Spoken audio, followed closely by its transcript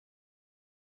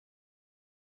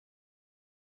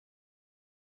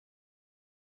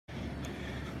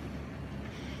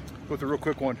go with a real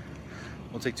quick one.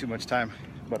 Won't take too much time.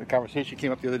 But a conversation came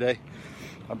up the other day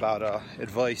about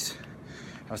advice.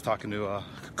 I was talking to a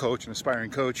coach, an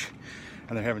aspiring coach,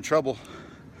 and they're having trouble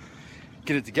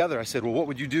getting it together. I said, well, what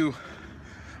would you do?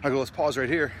 I go, let's pause right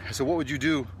here. I said, what would you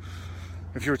do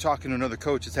if you were talking to another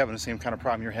coach that's having the same kind of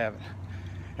problem you're having?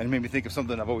 And it made me think of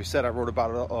something I've always said. I wrote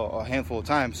about it a handful of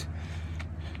times.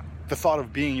 The thought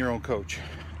of being your own coach.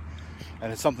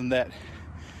 And it's something that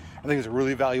I think is a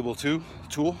really valuable tool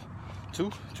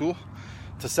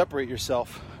to separate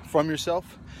yourself from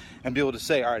yourself and be able to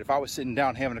say, all right, if I was sitting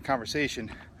down having a conversation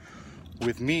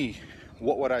with me,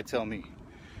 what would I tell me?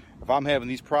 If I'm having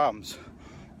these problems,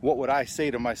 what would I say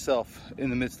to myself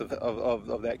in the midst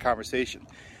of that conversation?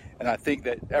 And I think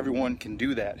that everyone can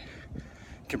do that,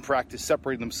 can practice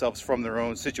separating themselves from their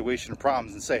own situation and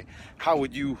problems and say, how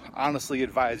would you honestly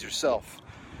advise yourself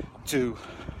to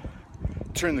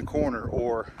turn the corner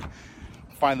or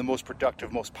find the most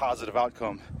productive, most positive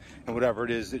outcome in whatever it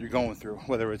is that you're going through,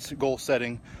 whether it's goal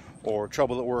setting or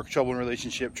trouble at work, trouble in a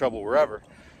relationship, trouble wherever.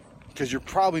 Because you're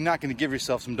probably not going to give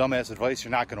yourself some dumbass advice you're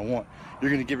not going to want.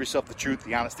 You're going to give yourself the truth,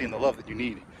 the honesty, and the love that you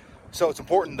need. So it's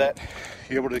important that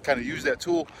you're able to kind of use that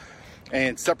tool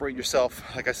and separate yourself,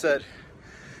 like I said,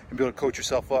 and be able to coach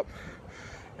yourself up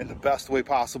in the best way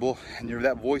possible. And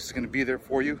that voice is going to be there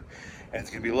for you, and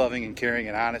it's going to be loving and caring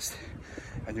and honest.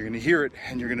 And you're going to hear it,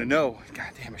 and you're going to know,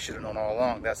 God damn, I should have known all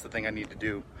along. That's the thing I need to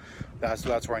do. That's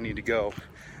where I need to go.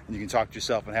 And you can talk to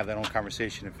yourself and have that own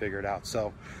conversation and figure it out.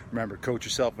 So remember, coach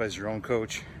yourself as your own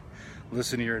coach.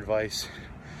 Listen to your advice.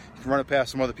 You can run it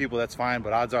past some other people, that's fine,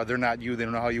 but odds are they're not you. They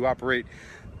don't know how you operate,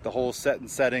 the whole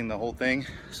setting, the whole thing.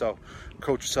 So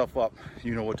coach yourself up.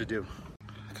 You know what to do.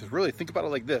 Because really, think about it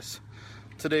like this.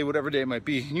 Today, whatever day it might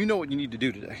be, you know what you need to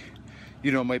do today.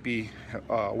 You know, it might be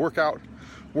workout,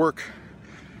 work,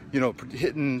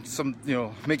 hitting some,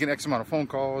 making X amount of phone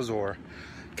calls or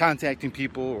contacting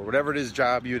people or whatever it is,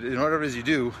 whatever it is you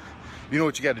do, you know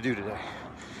what you got to do today.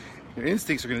 Your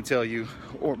instincts are going to tell you,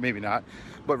 or maybe not,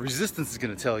 but resistance is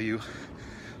going to tell you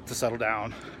to settle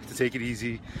down, to take it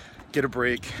easy, get a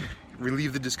break,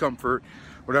 relieve the discomfort,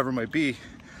 whatever it might be.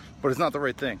 But it's not the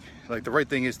right thing. Like, the right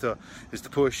thing is to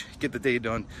push, get the day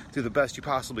done, do the best you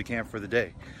possibly can for the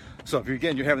day. So if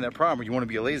you're having that problem where you want to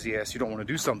be a lazy ass, you don't want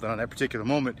to do something on that particular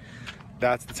moment,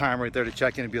 that's the time right there to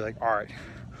check in and be like, all right,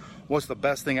 what's the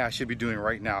best thing I should be doing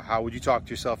right now? How would you talk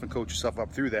to yourself and coach yourself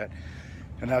up through that?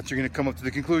 And that's, you're going to come up to the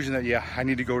conclusion that, yeah, I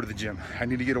need to go to the gym. I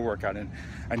need to get a workout in.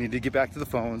 I need to get back to the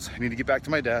phones. I need to get back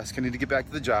to my desk. I need to get back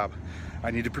to the job.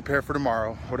 I need to prepare for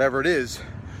tomorrow. Whatever it is,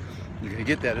 you're going to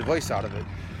get that advice out of it.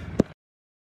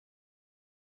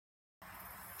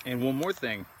 And one more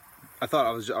thing, I thought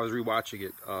I was rewatching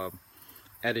it,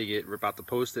 editing it, about to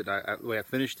post it. The way I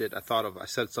finished it, I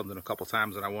said something a couple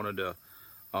times, and I wanted to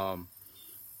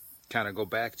kind of go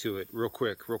back to it real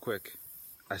quick.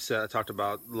 I talked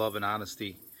about love and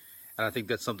honesty, and I think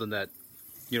that's something that,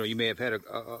 you may have had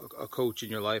a coach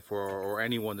in your life or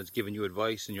anyone that's given you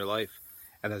advice in your life,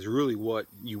 and that's really what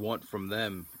you want from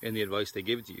them in the advice they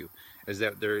give to you, is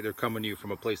that they're coming to you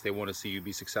from a place they want to see you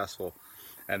be successful,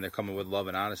 and they're coming with love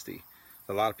and honesty.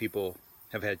 A lot of people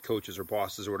have had coaches or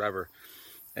bosses or whatever,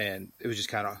 and it was just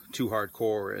kind of too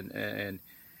hardcore, and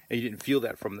you didn't feel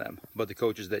that from them. But the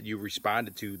coaches that you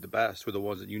responded to the best were the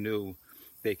ones that you knew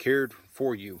they cared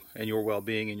for you and your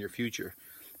well-being and your future.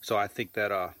 So I think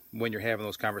that when you're having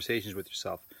those conversations with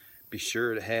yourself, be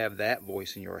sure to have that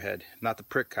voice in your head, not the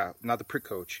prick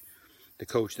coach, the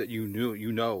coach that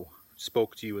you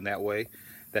spoke to you in that way,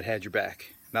 that had your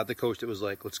back. Not the coach that was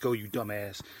like, let's go, you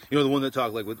dumbass. The one that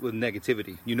talked like with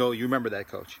negativity. You remember that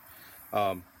coach.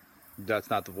 That's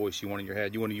not the voice you want in your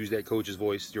head. You want to use that coach's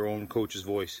voice, your own coach's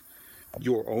voice,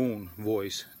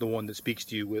 the one that speaks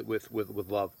to you with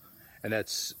love. And I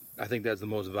think that's the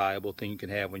most valuable thing you can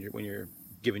have when you're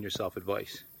giving yourself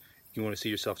advice. You want to see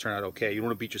yourself turn out okay. You don't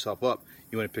want to beat yourself up.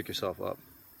 You want to pick yourself up.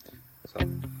 So,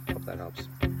 hope that helps.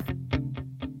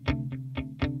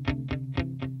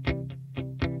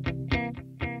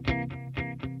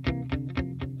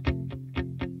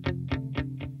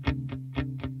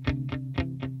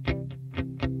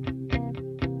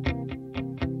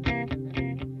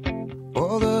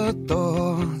 All the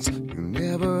thoughts you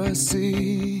never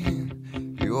see,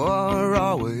 you are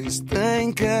always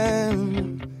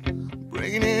thinking.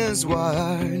 Brain is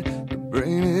wide, the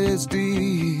brain is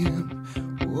deep.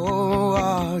 Oh,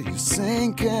 are you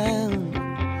sinking?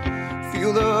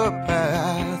 Feel the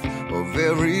path of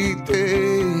every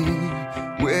day.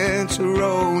 Which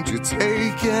road you're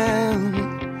taking?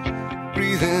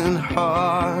 Breathing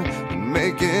hard and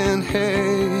making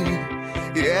hay.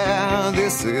 Yeah,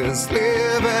 this is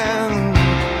living.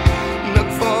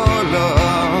 Look for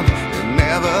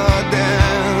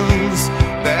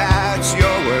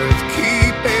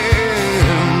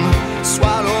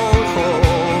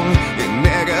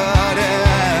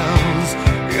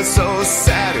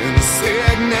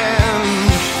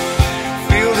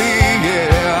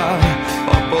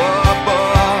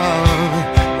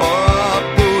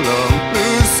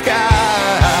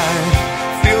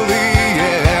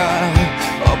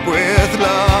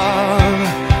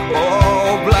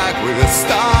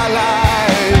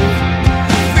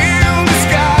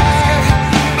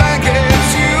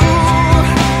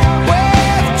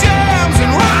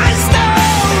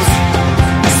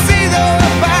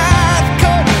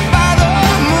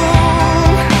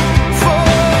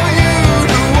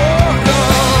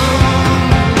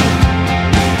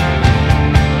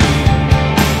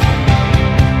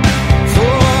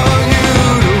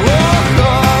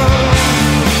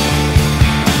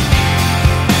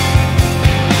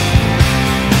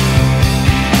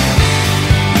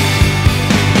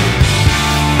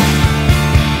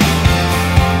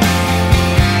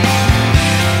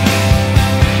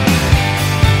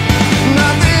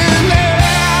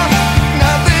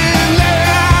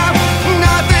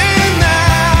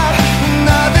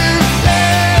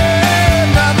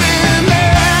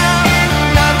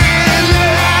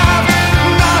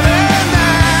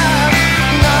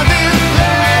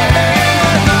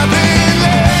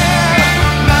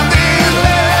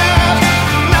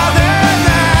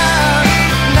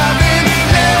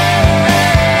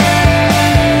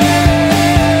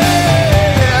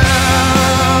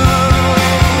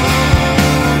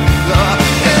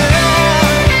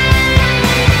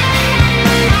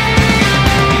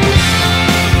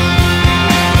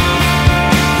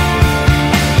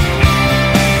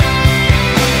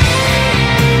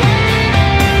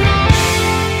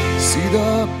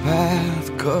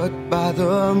by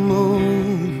the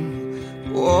moon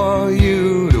for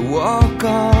you to walk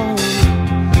on.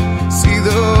 See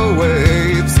the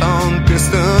waves on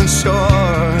distant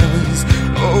shores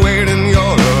awaiting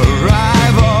your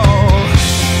arrival.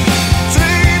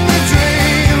 Dream the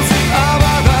dreams of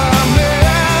other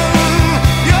men.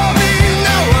 You'll be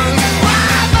no one's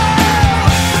rival.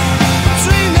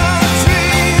 Dream the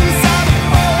dreams of a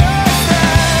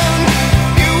person.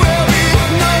 You will be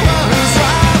no one's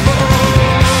rival.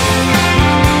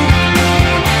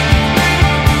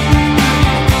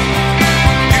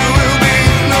 You will be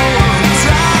no one's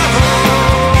rival.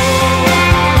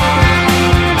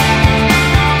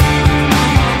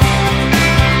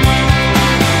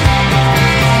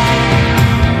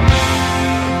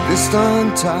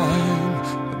 Distant time,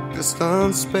 a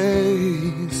distant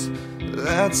space,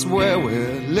 that's where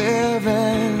we're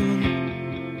living.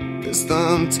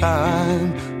 Distant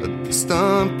time, a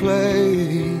distant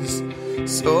place,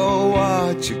 so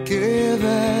what you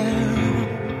giving?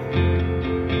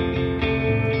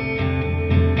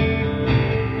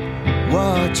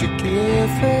 What you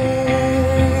giving?